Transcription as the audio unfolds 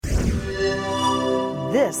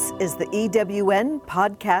This is the EWN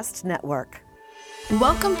Podcast Network.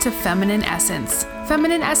 Welcome to Feminine Essence.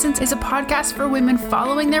 Feminine Essence is a podcast for women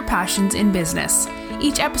following their passions in business.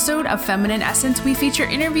 Each episode of Feminine Essence, we feature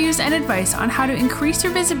interviews and advice on how to increase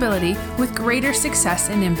your visibility with greater success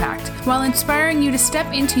and impact, while inspiring you to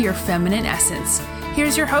step into your feminine essence.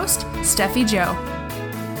 Here's your host, Steffi Joe.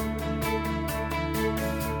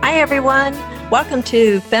 Hi, everyone. Welcome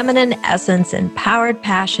to Feminine Essence, Empowered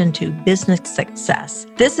Passion to Business Success.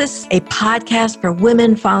 This is a podcast for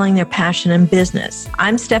women following their passion in business.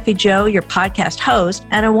 I'm Steffi Joe, your podcast host,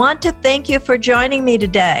 and I want to thank you for joining me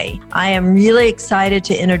today. I am really excited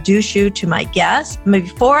to introduce you to my guest.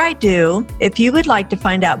 Before I do, if you would like to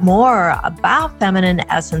find out more about Feminine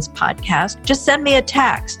Essence Podcast, just send me a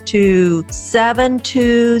text to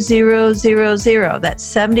 72000, that's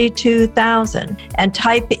 72,000, and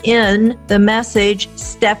type in the message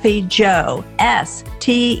Steffi Joe, STEFFIJO.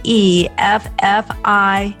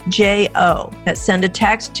 Send a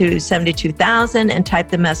text to 72,000 and type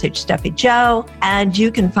the message Steffi Joe, and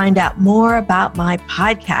you can find out more about my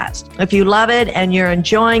podcast. If you love it and you're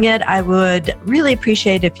enjoying it, I would really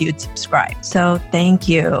appreciate if you'd subscribe. So thank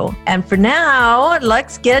you. And for now,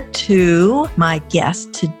 let's get to my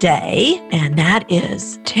guest today, and that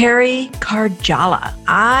is Terry Karjala.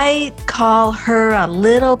 I call her a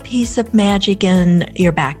little piece of magic in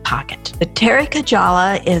your back pocket. But Terry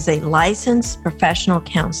Karjala is a licensed professional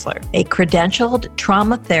counselor, a credentialed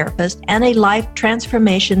trauma therapist, and a life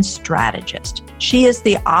transformation strategist. She is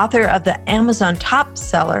the author of the Amazon top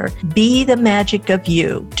seller, Be the Magic of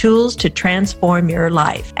You, Tools to Transform Your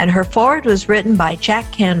Life. And her foreword was written by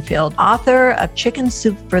Jack Canfield, author of Chicken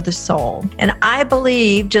Soup for the Soul. And I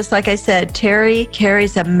believe, just like I said, Terry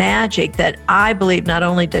carries a magic that I believe not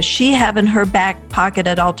only does she have in her back pocket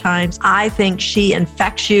at all times, I think she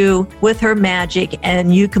infects you with her magic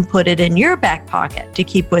and you can put it in your back pocket to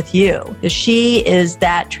keep with you. She is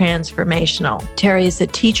that transformational. Terry is a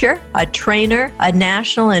teacher, a trainer, a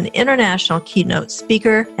national and international keynote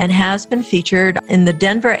speaker, and has been featured in the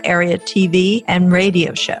Denver area TV and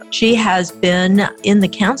radio show. She has been in the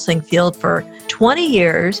counseling field for 20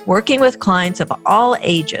 years, working with clients of all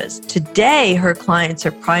ages. Today, her clients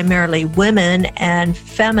are primarily women and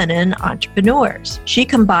feminine entrepreneurs. She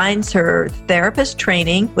combines her therapist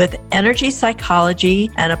training with energy psychology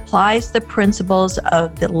and applies the principles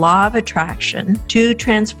of the law of attraction to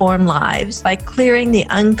transform lives by clearing the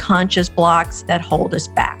unconscious blocks that hold us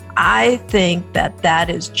back. I think that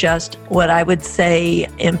is just what I would say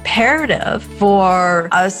imperative for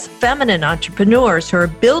us feminine entrepreneurs who are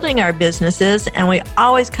building our businesses, and we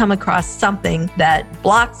always come across something that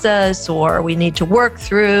blocks us or we need to work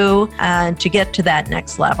through and to get to that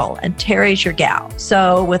next level. And Terry's your gal.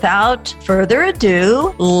 So without further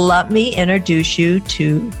ado, let me introduce you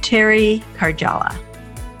to Terry Karjala.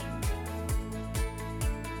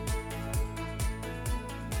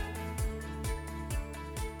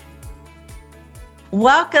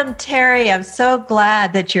 Welcome, Terry. I'm so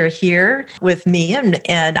glad that you're here with me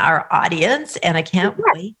and our audience, and I can't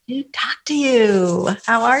wait to talk to you.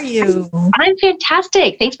 How are you? I'm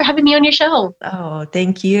fantastic. Thanks for having me on your show. Oh,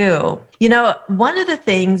 thank you. You know, one of the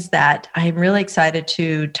things that I'm really excited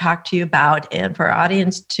to talk to you about and for our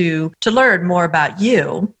audience to learn more about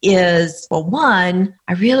you is, well, one,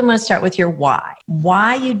 I really want to start with your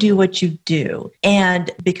why you do what you do.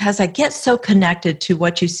 And because I get so connected to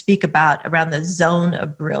what you speak about around the zone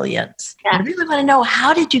of brilliance. Yeah. I really want to know,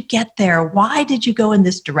 how did you get there? Why did you go in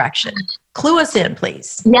this direction? Clue us in,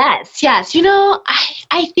 please. Yes. You know,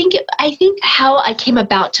 I think how I came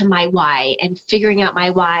about to my why and figuring out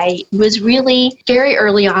my why was really very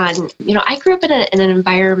early on. You know, I grew up in an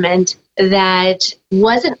environment that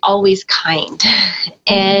wasn't always kind.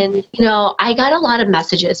 And, you know, I got a lot of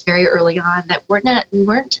messages very early on that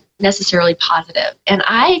weren't necessarily positive. And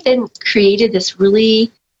I then created this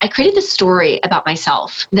story about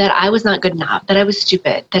myself that I was not good enough, that I was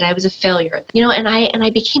stupid, that I was a failure, you know, and I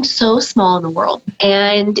became so small in the world.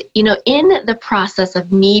 And, you know, in the process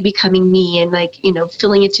of me becoming me and like, you know,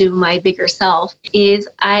 filling into my bigger self is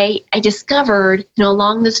I discovered, you know,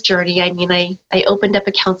 along this journey, I mean, I opened up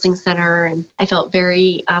a counseling center and I felt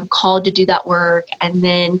very called to do that work. And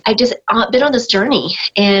then I just been on this journey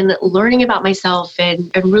and learning about myself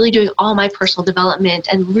and really doing all my personal development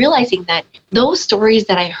and realizing that those stories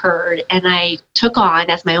that I heard and I took on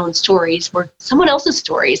as my own stories were someone else's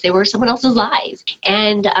stories. They were someone else's lies.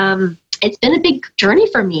 And it's been a big journey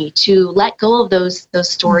for me to let go of those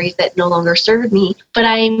stories that no longer serve me. But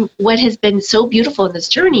what has been so beautiful in this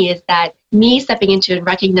journey is that me stepping into and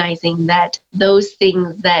recognizing that those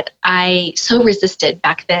things that I so resisted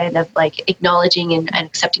back then of like acknowledging and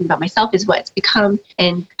accepting about myself is what's become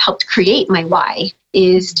and helped create my why,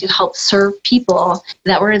 is to help serve people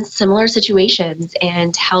that were in similar situations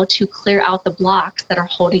and how to clear out the blocks that are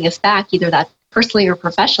holding us back, either that personally or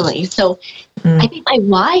professionally. So I think my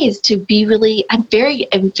why is to be really, I'm very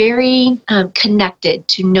connected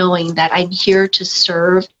to knowing that I'm here to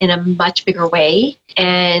serve in a much bigger way.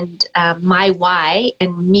 And my why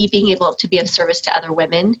and me being able to be of service to other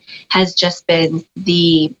women has just been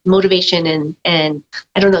the motivation and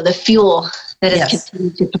I don't know, the fuel that has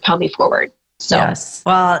continued to propel me forward. So. Yes.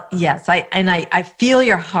 Well, yes. I feel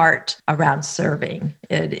your heart around serving.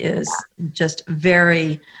 It is just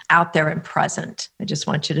very out there and present. I just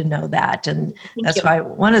want you to know that. And that's why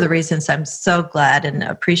one of the reasons I'm so glad and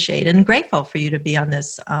appreciate and grateful for you to be on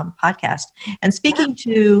this podcast. And speaking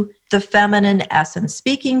to the feminine essence,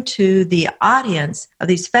 speaking to the audience of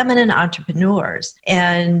these feminine entrepreneurs.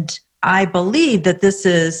 And I believe that this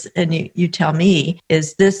is, and you tell me,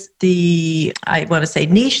 is this I want to say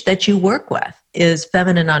niche that you work with? Is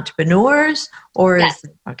feminine entrepreneurs or is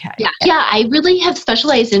okay? Yeah, I really have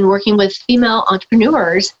specialized in working with female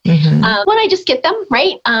entrepreneurs. When I just get them,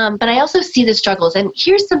 right? But I also see the struggles. And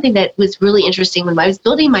here's something that was really interesting when I was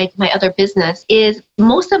building my other business is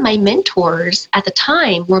most of my mentors at the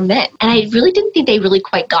time were men. And I really didn't think they really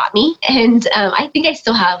quite got me. And I think I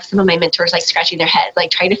still have some of my mentors like scratching their heads, like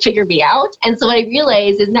trying to figure me out. And so what I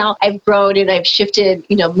realized is now I've grown and I've shifted,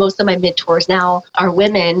 most of my mentors now are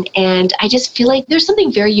women. And I just feel like there's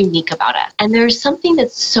something very unique about it. And there's something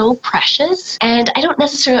that's so precious. And I don't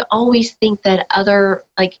necessarily always think that other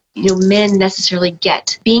men necessarily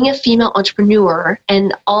get. Being a female entrepreneur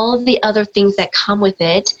and all of the other things that come with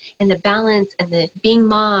it and the balance and the being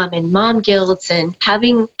mom and mom guilt and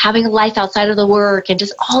having a life outside of the work and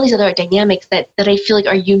just all these other dynamics that I feel like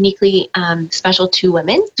are uniquely special to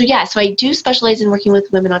women. So I do specialize in working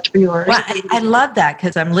with women entrepreneurs. Well, I love that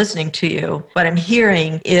because I'm listening to you. What I'm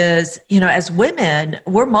hearing is, as women,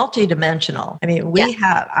 we're multidimensional. I mean, we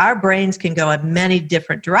have, our brains can go in many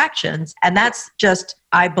different directions, and that's just,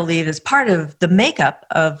 I believe, is part of the makeup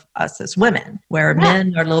of us as women, where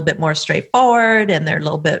men are a little bit more straightforward and they're a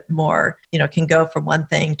little bit more, can go from one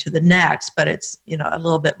thing to the next, but it's, a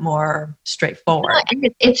little bit more straightforward.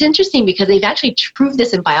 It's interesting because they've actually proved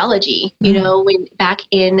this in biology, when back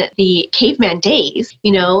in the caveman days,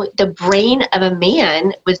 the brain of a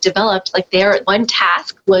man was developed, like their one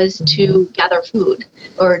task was to gather food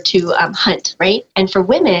or to hunt, right? And for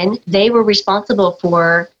women, they were responsible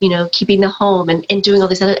for, keeping the home and doing all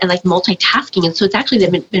this other and like multitasking. And so it's actually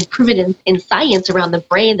been proven in science around the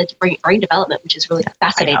brain development, which is really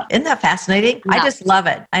fascinating. Isn't that fascinating? Yeah. I just love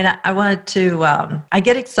it. And I wanted to, I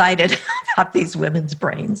get excited about these women's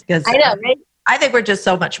brains because I know, right? I think we're just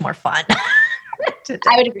so much more fun.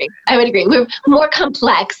 I would agree. We're more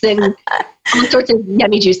complex and all sorts of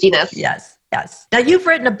yummy juiciness. Yes. Now you've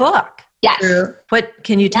written a book. Yes.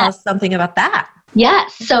 Can you tell us something about that?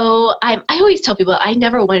 Yes. So I always tell people I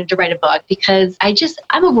never wanted to write a book because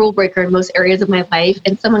I'm a rule breaker in most areas of my life.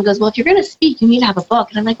 And someone goes, well, if you're going to speak, you need to have a book.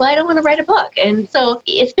 And I'm like, well, I don't want to write a book. And so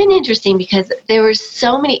it's been interesting because there were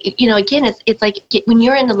so many, again, it's like when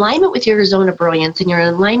you're in alignment with your zone of brilliance and you're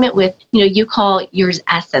in alignment with, you call yours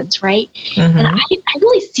essence, right? Mm-hmm. And I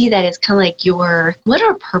really see that as kind of like what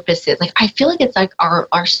our purpose is. Like, I feel like it's like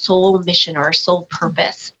our soul mission or our soul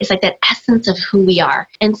purpose. It's like that essence of who we are.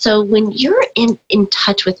 And so when you're in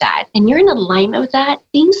touch with that and you're in alignment with that,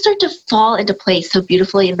 things start to fall into place so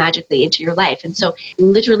beautifully and magically into your life. And so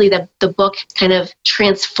literally the book kind of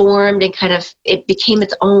transformed and it became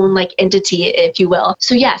its own like entity, if you will.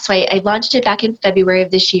 So I launched it back in February of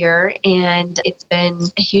this year, and it's been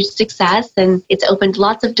a huge success and it's opened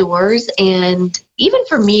lots of doors. And even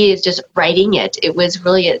for me, it's just writing it. It was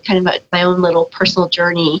really my own little personal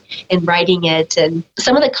journey in writing it. And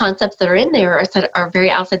some of the concepts that are in there are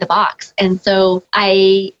very outside the box. And so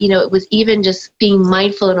it was even just being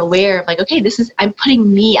mindful and aware of like, okay, I'm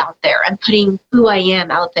putting me out there. I'm putting who I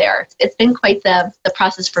am out there. It's been quite the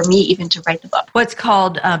process for me even to write the book. What's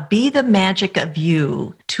called Be the Magic of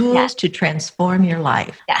You, Tools to Transform Your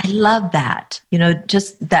Life. Yes. I love that.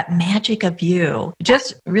 Just that magic of you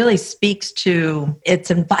just really speaks to,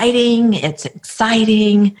 it's inviting, it's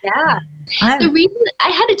exciting. Yeah. The reason I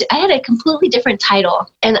had a completely different title,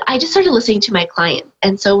 and I just started listening to my clients.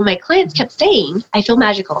 And so my clients kept saying, I feel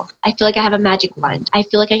magical. I feel like I have a magic wand. I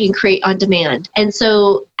feel like I can create on demand. And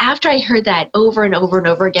so after I heard that over and over and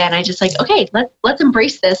over again, I just like, okay, let's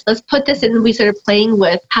embrace this. Let's put this in. And we started playing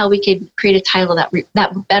with how we could create a title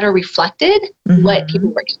that better reflected what people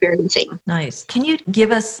were experiencing. Nice. Can you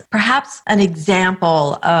give us perhaps an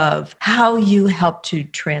example of how you help to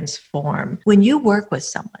transform when you work with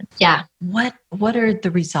someone? Yeah. What are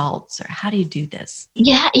the results, or how do you do this?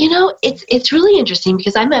 Yeah, it's really interesting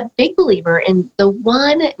because I'm a big believer in the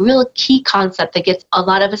one real key concept that gets a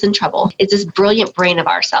lot of us in trouble is this brilliant brain of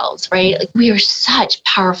ourselves, right? Like, we are such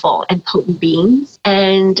powerful and potent beings,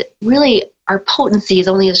 and really our potency is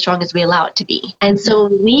only as strong as we allow it to be. And so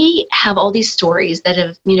we have all these stories that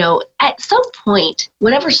have, at some point,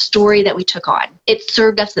 whatever story that we took on, it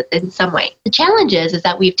served us in some way. The challenge is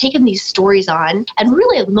that we've taken these stories on, and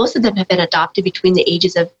really most of them have been adopted between the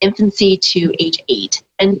ages of infancy to age 8.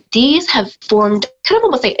 And these have formed kind of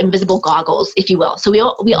almost like invisible goggles, if you will. So we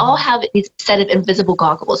all have these set of invisible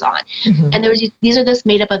goggles on. And these are just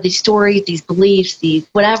made up of these stories, these beliefs, these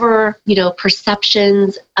whatever,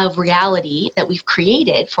 perceptions of reality that we've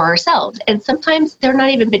created for ourselves. And sometimes they're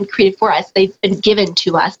not even been created for us. They've been given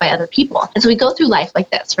to us by other people. And so we go through life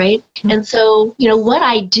like this, right? And so, what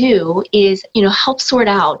I do is, help sort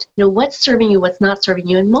out, what's serving you, what's not serving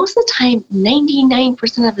you. And most of the time,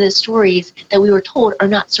 99% of the stories that we were told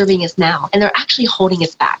are not serving us now, and they're actually holding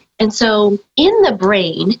us back. And so in the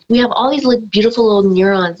brain, we have all these beautiful little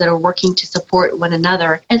neurons that are working to support one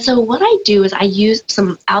another. And so what I do is I use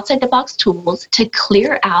some outside the box tools to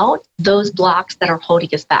clear out those blocks that are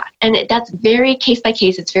holding us back. And that's very case by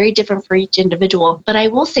case. It's very different for each individual. But I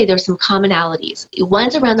will say there's some commonalities.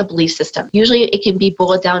 One's around the belief system. Usually it can be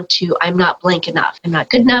boiled down to I'm not blank enough. I'm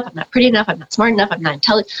not good enough. I'm not pretty enough. I'm not smart enough. I'm not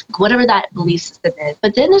intelligent. Whatever that belief system is.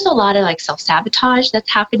 But then there's a lot of self-sabotage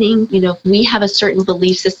that's happening. We have a certain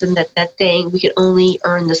belief system that's saying we can only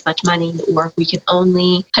earn this much money, or we can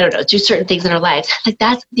only, do certain things in our lives.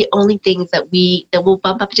 That's the only things that will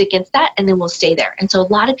bump up against that, and then we'll stay there. And so a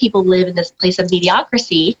lot of people live in this place of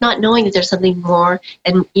mediocrity, not knowing that there's something more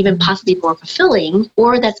and even possibly more fulfilling,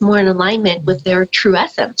 or that's more in alignment with their true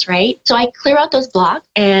essence, right? So I clear out those blocks,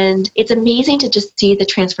 and it's amazing to just see the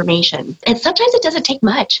transformation. And sometimes it doesn't take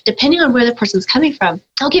much, depending on where the person's coming from.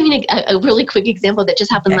 I'll give you a really quick example that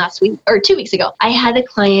just happened last week or 2 weeks ago. I had a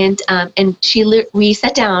client, and we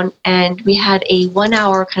sat down and we had a 1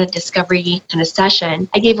 hour kind of discovery kind of session.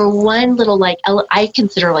 I gave her one little I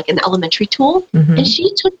consider an elementary tool, and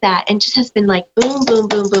she took that and just has been boom, boom,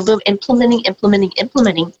 boom, boom, boom, implementing.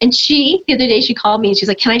 And the other day she called me and she's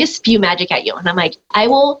like, "Can I just spew magic at you?" And I'm like, "I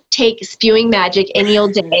will take spewing magic any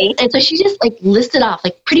old day." And so she just listed off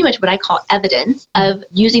pretty much what I call evidence of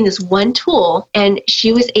using this one tool, and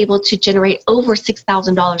she was able to generate over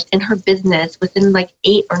 $6,000 in her business within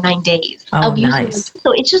 8 or 9 days. Oh, nice.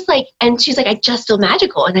 So it's just and she's like, "I just feel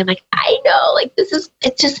magical." And I'm like, I know,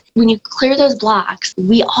 it's just, when you clear those blocks,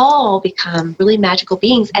 we all become really magical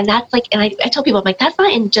beings. And that's and I tell people, I'm like, that's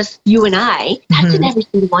not in just you and I, that's in every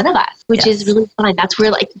single one of us, which is really fun. That's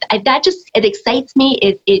where it excites me.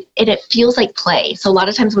 It feels like play. So a lot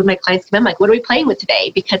of times when my clients come in, I'm like, what are we playing with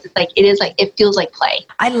today? Because it feels like play.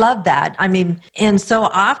 I love that. I mean, and so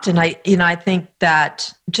often I think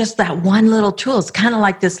that just that one little tool is kind of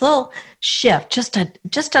like this little shift, just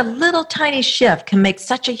a little tiny shift can make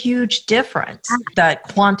such a huge difference. That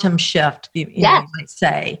quantum shift, you might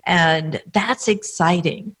say, and that's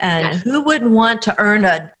exciting. And who wouldn't want to earn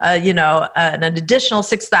an additional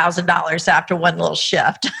 $6,000 after one little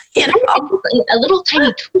shift? A little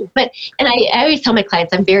tiny tool. And I always tell my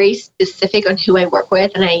clients, I'm very specific on who I work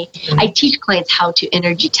with, and I teach clients how to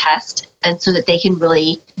energy test, and so that they can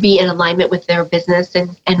really be in alignment with their business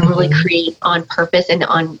and really create on purpose and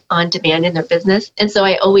on demand in their business. And so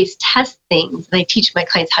I always test things, and I teach my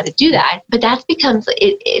clients how to do that. But that becomes,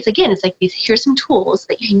 here's some tools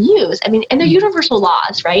that you can use. I mean, and they're universal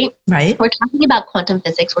laws, right? Right. We're talking about quantum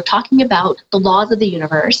physics. We're talking about the laws of the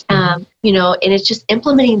universe. And it's just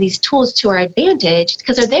implementing these tools to our advantage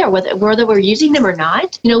because they're there, whether we're using them or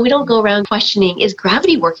not. We don't go around questioning, is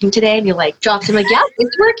gravity working today? And you're drops them yeah,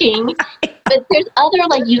 it's working. But there's other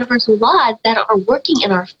universal laws that are working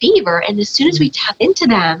in our favor. And as soon as we tap into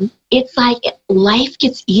them, it's life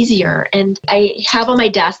gets easier. And I have on my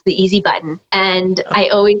desk the easy button. And I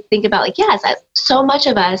always think about so much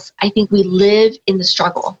of us, I think we live in the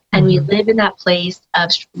struggle, and we live in that place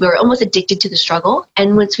of, we're almost addicted to the struggle.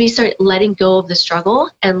 And once we start letting go of the struggle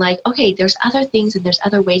and okay, there's other things and there's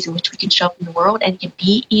other ways in which we can show up in the world and it can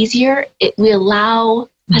be easier, we allow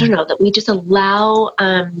I don't know, that we just allow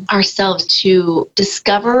ourselves to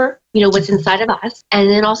discover, what's inside of us, and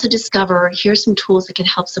then also discover, here's some tools that can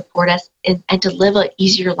help support us and to live an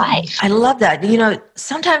easier life. I love that.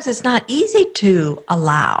 Sometimes it's not easy to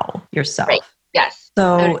allow yourself. Right. Yes.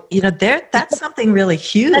 So, that's something really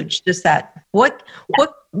huge. Just that, what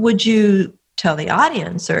would you tell the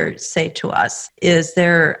audience or say to us? Is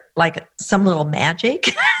there like some little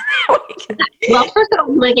magic? Well, first of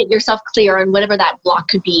all, you want to get yourself clear on whatever that block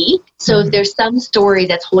could be. So if there's some story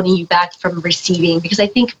that's holding you back from receiving, because I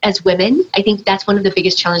think as women, that's one of the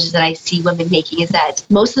biggest challenges that I see women making, is that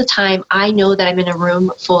most of the time I know that I'm in a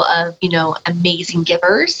room full of, amazing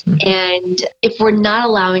givers. And if we're not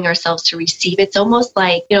allowing ourselves to receive, it's almost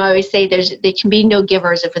like, I always say there can be no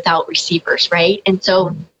givers without receivers, right? And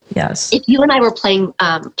so yes. If you and I were playing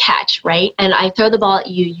catch, right? And I throw the ball at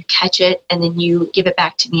you, you catch it, and then you give it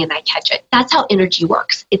back to me and I catch it. That's how energy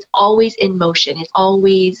works. It's always in motion. It's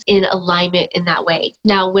always in alignment in that way.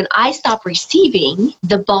 Now, when I stop receiving,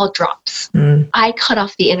 the ball drops. I cut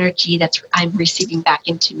off the energy I'm receiving back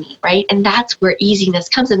into me, right? And that's where easiness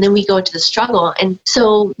comes. And then we go into the struggle. And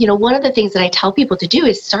so, one of the things that I tell people to do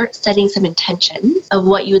is start setting some intentions of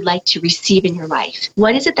what you would like to receive in your life.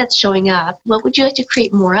 What is it that's showing up? What would you like to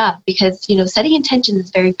create more of? Because, setting intentions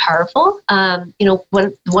is very powerful.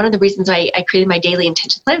 One of the reasons I created my daily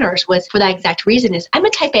intention planners was for that exact reason. Is I'm a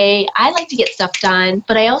type A. I like to get stuff done,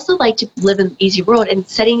 but I also like to live in an easy world, and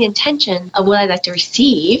setting the intention of what I'd like to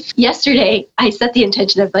receive. Yesterday, I set the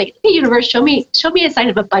intention of like, hey, universe, show me a sign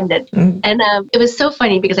of abundance. And it was so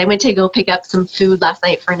funny because I went to go pick up some food last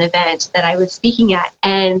night for an event that I was speaking at,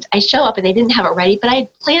 and I show up and they didn't have it ready, but I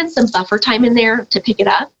had planned some buffer time in there to pick it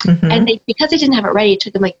up. And because they didn't have it ready, it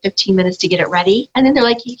took them like 15 minutes to get it ready. And then they're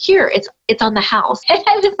like, here, it's on the house. And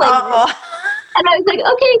I was like, and I was like,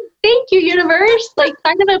 okay, thank you, universe. Like,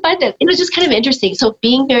 sign of abundance. It was just kind of interesting. So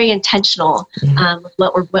being very intentional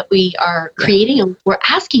with what we are creating and we're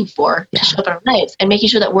asking for to show up in our lives, and making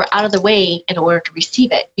sure that we're out of the way in order to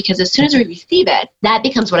receive it. Because as soon as we receive it, that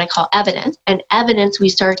becomes what I call evidence. And evidence,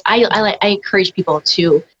 I encourage people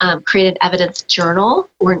to create an evidence journal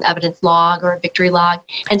or an evidence log or a victory log,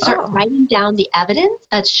 and start writing down the evidence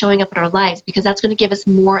that's showing up in our lives, because that's going to give us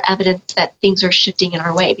more evidence that things are shifting in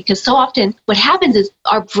our way. Because so often what happens is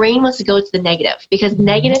our brain wants to go to the negative, because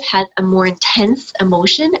negative has a more intense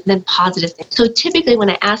emotion than positive. So typically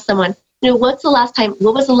when I ask someone, what was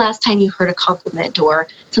the last time you heard a compliment or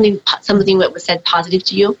something that was said positive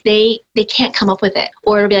to you? They can't come up with it.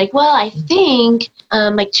 Or it'll be like, well, I think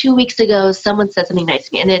like 2 weeks ago, someone said something nice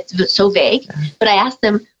to me, and it's so vague. But I asked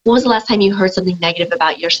them, when was the last time you heard something negative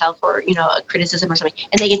about yourself, or, a criticism or something?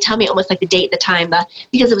 And they can tell me almost like the date, the time,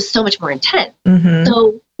 because it was so much more intense.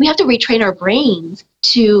 So we have to retrain our brains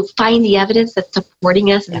to find the evidence that's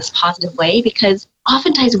supporting us in this positive way, because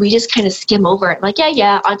oftentimes we just kind of skim over it, like,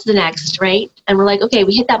 on to the next, right? And we're like, okay,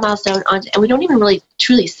 we hit that milestone, and we don't even really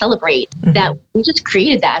truly celebrate that we just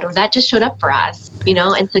created that, or that just showed up for us,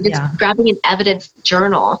 And so just grabbing an evidence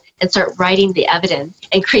journal and start writing the evidence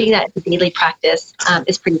and creating that as a daily practice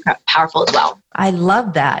is pretty powerful as well. I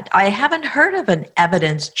love that. I haven't heard of an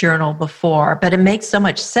evidence journal before, but it makes so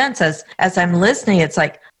much sense as I'm listening. It's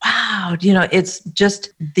like, wow, it's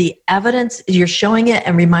just the evidence, you're showing it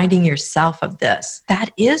and reminding yourself of this. That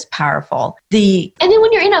is powerful. And then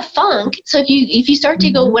when you're in a funk, so if you start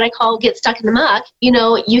to go what I call get stuck in the muck,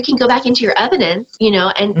 you can go back into your evidence,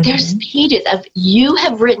 and there's pages of you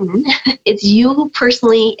have written, it's you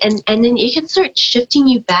personally, and then you can start shifting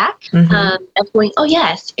you back of going, oh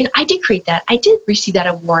yes, I did create that. I did receive that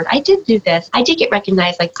award. I did do this. I did get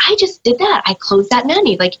recognized. Like, I just did that. I closed that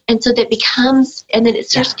nanny. Like, and so that becomes, and then it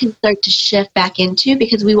starts can start to shift back into,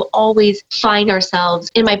 because we will always find ourselves.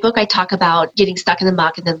 In my book, I talk about getting stuck in the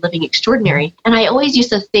muck and then living extraordinary. And I always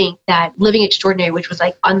used to think that living extraordinary, which was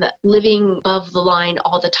like on the living above the line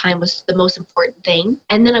all the time, was the most important thing.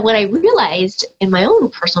 And then what I realized in my own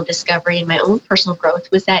personal discovery and my own personal growth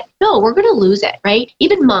was that, no, we're going to lose it, right?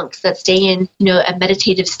 Even monks that stay in, a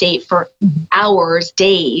meditative state for hours,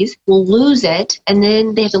 days, will lose it. And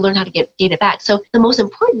then they have to learn how to gain it back. So the most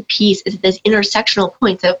important piece is this intersectional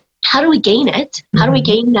point of, how do we gain it? How do we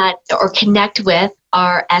gain that or connect with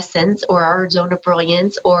our essence or our zone of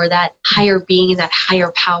brilliance or that higher being and that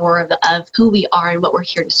higher power of who we are and what we're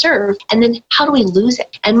here to serve? And then how do we lose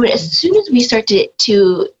it? And as soon as we start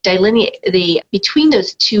to delineate between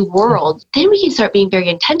those two worlds, then we can start being very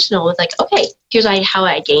intentional with like, okay, here's how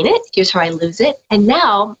I gain it. Here's how I lose it. And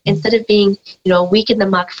now, instead of being, a week in the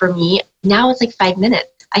muck for me, now it's like 5 minutes.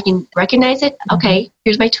 I can recognize it. Okay,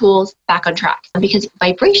 here's my tools, back on track. Because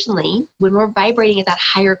vibrationally, when we're vibrating at that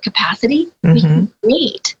higher capacity, we can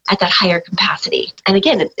create at that higher capacity. And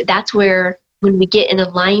again, that's where when we get in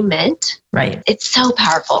alignment, right, it's so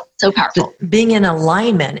powerful, so powerful. Being in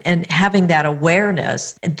alignment and having that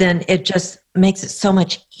awareness, then it just makes it so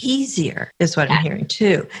much easier, is what I'm hearing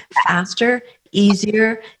too. Faster,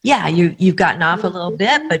 easier. Yeah, you've gotten off a little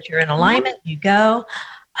bit, but you're in alignment, you go.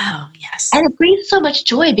 Oh, yes. And it brings so much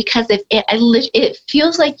joy because it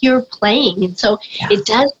feels like you're playing. And so it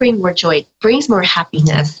does bring more joy, it brings more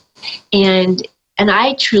happiness. And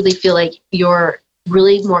I truly feel like you're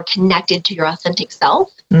really more connected to your authentic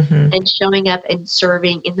self and showing up and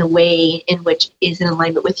serving in the way in which is in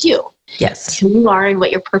alignment with you. Yes. Who you are and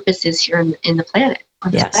what your purpose is here in the planet.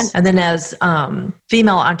 Yes. And then as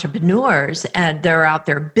female entrepreneurs, and they're out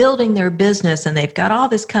there building their business and they've got all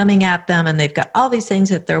this coming at them and they've got all these things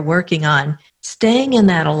that they're working on, staying in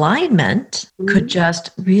that alignment could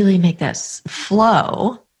just really make that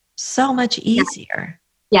flow so much easier.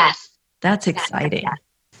 Yes. That's exciting.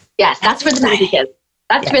 Yes, that's where the magic is.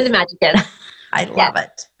 That's where the magic is. I love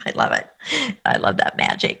it. I love it. I love that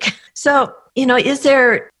magic. So, is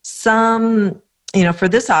there some, for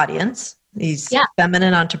this audience, these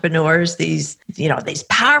feminine entrepreneurs, these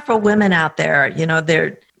powerful women out there,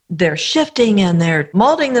 they're shifting and they're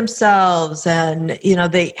molding themselves and,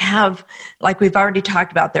 they have, like we've already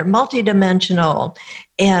talked about, they're multidimensional.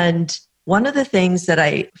 And one of the things that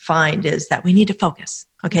I find is that we need to focus.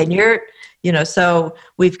 Okay. And so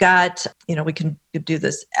we've got, we can do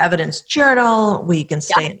this evidence journal, we can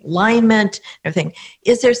stay in alignment, everything.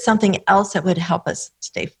 Is there something else that would help us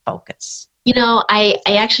stay focused? I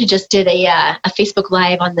actually just did a Facebook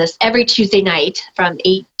Live on this every Tuesday night from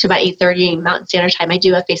 8 to about 8:30 Mountain Standard Time. I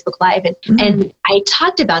do a Facebook Live, and I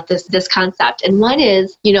talked about this concept. And one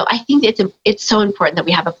is, I think it's so important that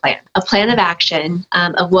we have a plan of action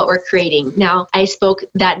of what we're creating. Now, I spoke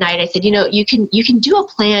that night. I said, you can do a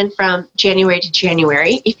plan from January to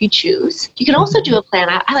January if you choose. You can also do a plan.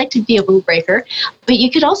 I like to be a rule breaker, but you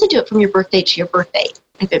could also do it from your birthday to your birthday,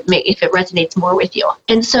 if it resonates more with you.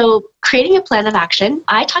 And so creating a plan of action,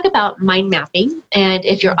 I talk about mind mapping. And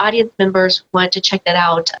if your audience members want to check that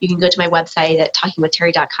out, you can go to my website at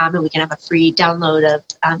talkingwithterry.com and we can have a free download of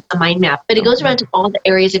a mind map. But it goes around to all the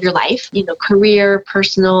areas of your life, career,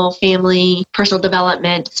 personal, family, personal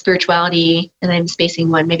development, spirituality, and I'm spacing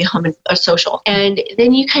one, maybe home or social. And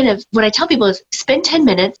then you what I tell people is spend 10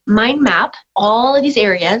 minutes, mind map all of these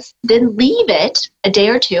areas, then leave it a day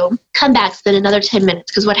or two, come back, spend another 10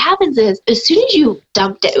 minutes. Because what happens is as soon as you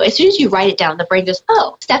as soon as you write it down, the brain goes,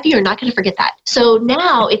 oh, Steffi, you're not going to forget that. So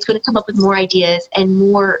now it's going to come up with more ideas and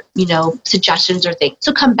more, suggestions or things.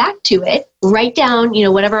 So come back to it, write down,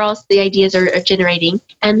 whatever else the ideas are generating.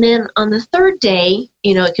 And then on the third day,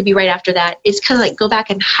 it could be right after that, it's kind of like go back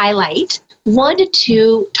and highlight 1 to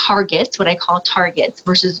 2 targets, what I call targets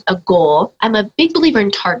versus a goal. I'm a big believer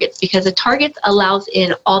in targets because the targets allows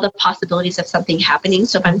in all the possibilities of something happening.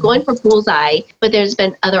 So if I'm going for bullseye, but there's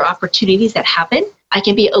been other opportunities that happen, I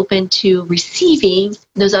can be open to receiving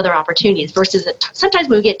those other opportunities versus sometimes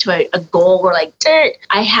when we get to a goal, we're like,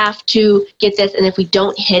 I have to get this. And if we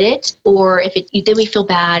don't hit it, or then we feel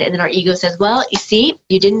bad. And then our ego says, well, you see,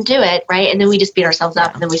 you didn't do it, right? And then we just beat ourselves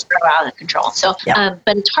up and then we spiral out of control. So, but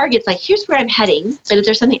a target's like, here's where I'm heading. But if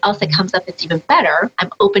there's something else that comes up that's even better, I'm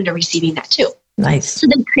open to receiving that too. Nice. So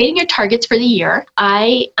then creating your targets for the year,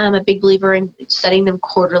 I am a big believer in setting them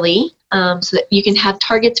quarterly. So that you can have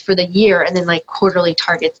targets for the year and then like quarterly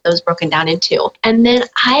targets, those broken down into. And then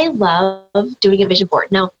I love doing a vision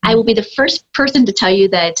board. Now, I will be the first person to tell you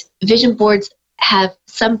that vision boards have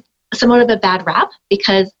somewhat of a bad rap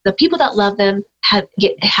because the people that love them have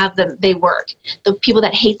them, they work. The people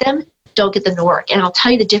that hate them don't get them to work. And I'll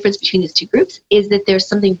tell you the difference between these two groups is that there's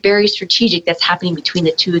something very strategic that's happening between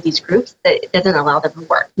the two of these groups that doesn't allow them to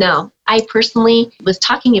work. Now, I personally was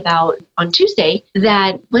talking about on Tuesday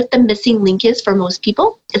that what the missing link is for most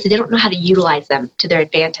people is that they don't know how to utilize them to their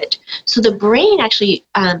advantage. So the brain actually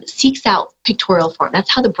seeks out pictorial form.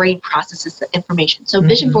 That's how the brain processes the information. So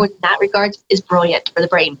vision board in that regard is brilliant for the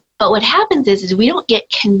brain. But what happens is we don't get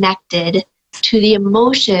connected to the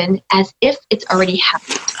emotion as if it's already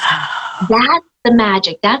happened. That's the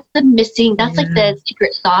magic. That's the missing. That's like the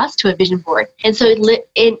secret sauce to a vision board. And so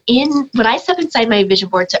in what I set inside my vision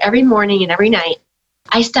board, so every morning and every night,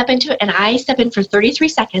 I step into it and I step in for 33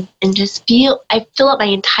 seconds and just I fill up my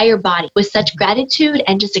entire body with such gratitude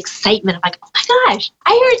and just excitement. I'm like, oh my gosh,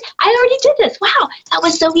 I already did this. Wow, that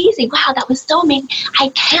was so easy. Wow, that was so amazing. I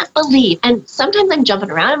can't believe. And sometimes I'm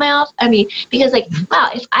jumping around in my office. I mean, because like,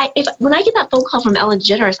 wow, if when I get that phone call from Ellen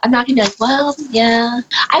DeGeneres, I'm not going to be like, well, yeah.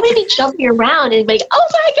 I'm going to be jumping around and be like, oh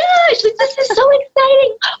my gosh, like, this is so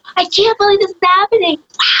exciting. I can't believe this is happening.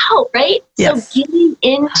 Wow, right? Yes. So getting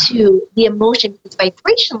into the emotion, because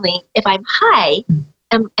vibrationally, if I'm high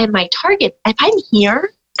and my target, if I'm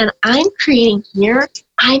here and I'm creating here,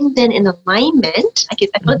 I'm then in alignment. I feel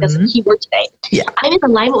like that's the key word today. Yeah. I'm in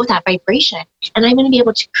alignment with that vibration, and I'm going to be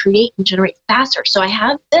able to create and generate faster. So I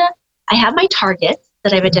have my targets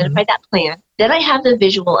that I've identified that plan. Then I have the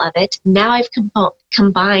visual of it. Now I've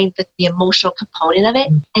combined the emotional component of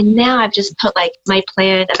it. And now I've just put like my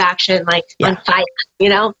plan of action on fire,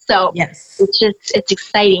 So it's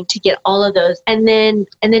exciting to get all of those. And then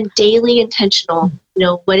daily intentional,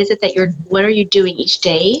 what is it what are you doing each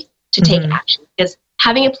day to take action? Because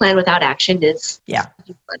having a plan without action is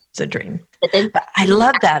it's a dream. But I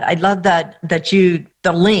love that. I love that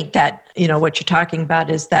the link that, what you're talking about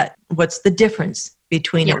is that what's the difference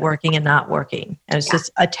between it working and not working. And it's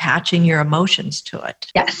just attaching your emotions to it.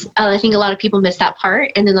 Yes. I think a lot of people miss that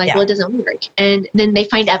part and then well, it doesn't work. And then they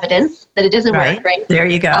find evidence that it doesn't work, right? There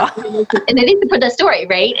you go. And they need to put that story,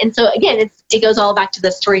 right? And so again, it goes all back to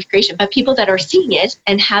the story of creation. But people that are seeing it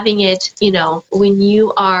and having it, when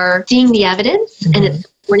you are seeing the evidence and it's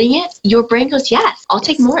supporting it, your brain goes, yes, I'll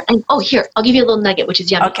take more. And here, I'll give you a little nugget, which is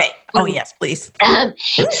yummy. Okay. Oh, yes, please.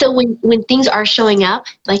 So when things are showing up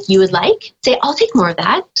like you would like, say, I'll take more of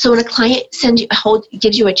that. So when a client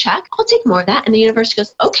gives you a check, I'll take more of that. And the universe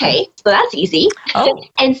goes, okay, so that's easy. Oh.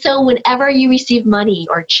 And so whenever you receive money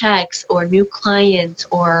or checks or new clients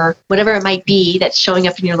or whatever it might be that's showing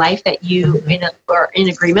up in your life that you are in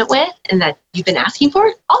agreement with and that you've been asking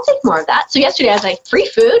for, I'll take more of that. So yesterday I was like, free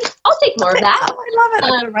food, I'll take more of that. Oh, I love it.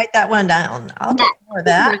 I'm going to write that one down. I'll take more of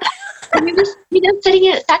that. And you're just, setting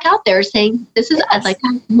it back out there saying, I'd like to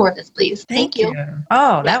have more of this, please. Thank you.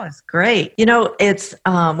 Oh, that was great. It's,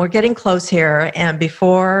 we're getting close here. And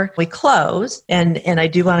before we close, and I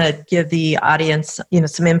do want to give the audience,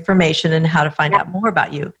 some information and how to find out more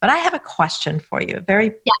about you. But I have a question for you, a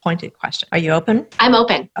very pointed question. Are you open? I'm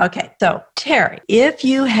open. Okay. So, Terry, if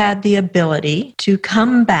you had the ability to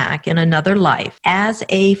come back in another life as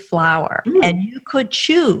a flower and you could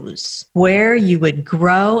choose where you would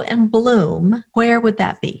grow and bloom, where would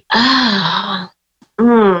that be? Oh,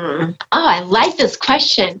 I like this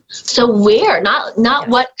question. So where? Not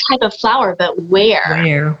what type of flower, but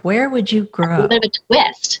where? Where would you grow? A bit of a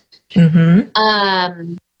twist. Mm-hmm.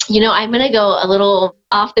 I'm going to go a little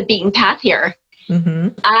off the beaten path here.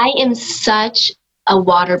 Mm-hmm. I am such a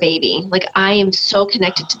water baby. Like I am so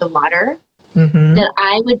connected to the water that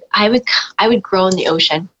I would grow in the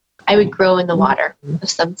ocean. I would grow in the water of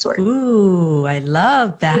some sort. Ooh, I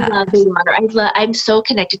love that. I love the water. I'm so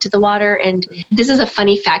connected to the water. And this is a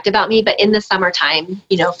funny fact about me, but in the summertime,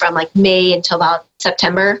 from like May until about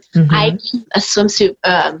September, I keep a swimsuit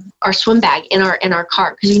or swim bag in our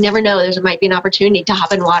car because you never know there might be an opportunity to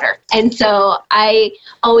hop in water. And so I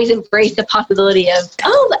always embrace the possibility of,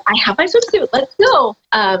 I have my swimsuit, let's go.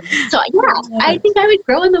 I think I would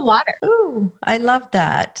grow in the water. Ooh, I love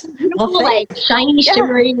that. Beautiful, shiny,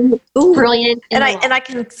 shimmering, brilliant. And I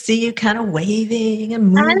can see you kind of waving and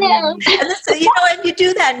moving. I know. And you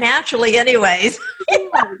do that naturally anyways.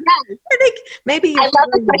 I think maybe I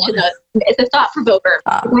love the question though. It's a thought provoker.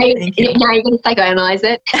 Thank you. Now you're going to psychoanalyze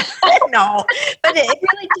it. No, but it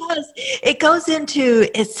really does. It goes into,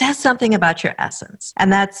 it says something about your essence.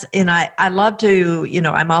 And that's, I love to,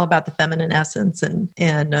 I'm all about the feminine essence and who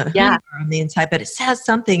you are on the inside, but it says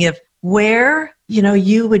something if where,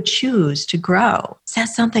 you would choose to grow. It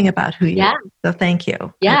says something about who you are. So thank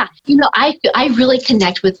you. Yeah. I really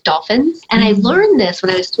connect with dolphins. And I learned this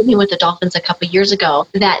when I was swimming with the dolphins a couple of years ago,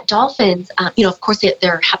 that dolphins, of course,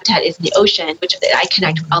 their habitat is in the ocean, which I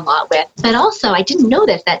connect a lot with. But also, I didn't know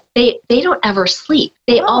this, that they don't ever sleep.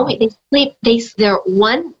 They sleep. They're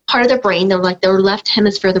one part of their brain, their left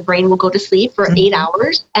hemisphere of the brain will go to sleep for 8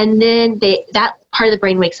 hours. And then that part of the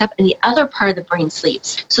brain wakes up and the other part of the brain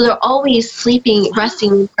sleeps. So they're always sleeping,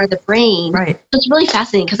 resting part of the brain. Right. So it's really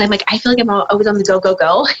fascinating because I'm like, I feel like I'm always on the go.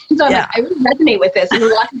 So I'm like, I really resonate with this in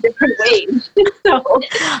lots of different ways. So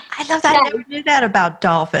I love that. I never knew that about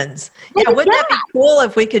dolphins. Yeah, wouldn't that be cool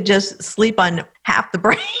if we could just sleep on half the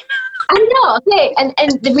brain? I know. Okay,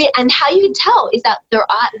 and how you can tell is that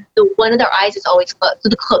one of their eyes is always closed. So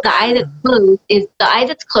the eye that's closed is the eye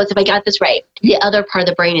that's closed. If I got this right, the other part of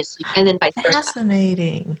the brain is sleeping, and then vice versa.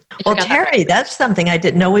 Fascinating. Well, Terry, that's something I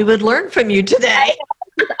didn't know we would learn from you today.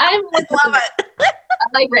 I love it. I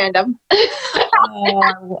like random.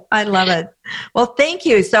 I love it. Well, thank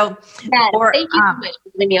you. So, thank you so much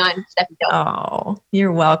for having me on, Steffi Jo. Oh,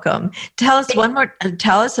 you're welcome. Tell us your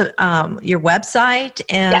website,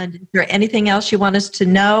 and is there anything else you want us to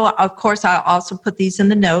know? Of course, I'll also put these in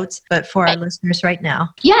the notes, but for our listeners right now.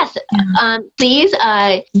 Yes. Please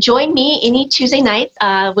join me any Tuesday nights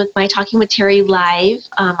with my Talking with Terry live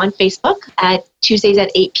on Facebook at Tuesdays at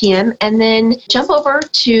 8 p.m. And then jump over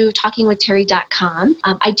to talkingwithterry.com.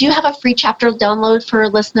 I do have a free chapter download for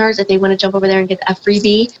listeners if they want to jump over there and get a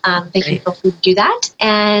freebie. They can feel free to do that.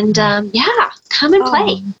 And come and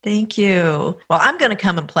play. Thank you. Well, I'm going to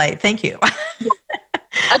come and play. Thank you.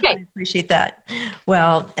 Okay. I appreciate that.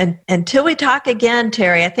 Well, and until we talk again,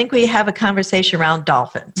 Terry, I think we have a conversation around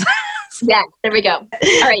dolphins. Yeah, there we go. All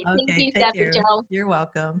right. Okay, thank you, Steffi Jo. You're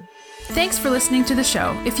welcome. Thanks for listening to the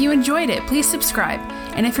show. If you enjoyed it, please subscribe.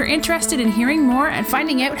 And if you're interested in hearing more and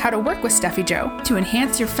finding out how to work with Steffi Jo to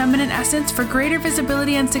enhance your feminine essence for greater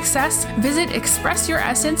visibility and success, visit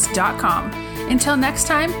expressyuressence.com. Until next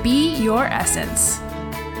time, be your essence.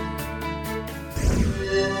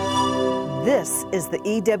 This is the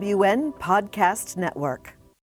EWN Podcast Network.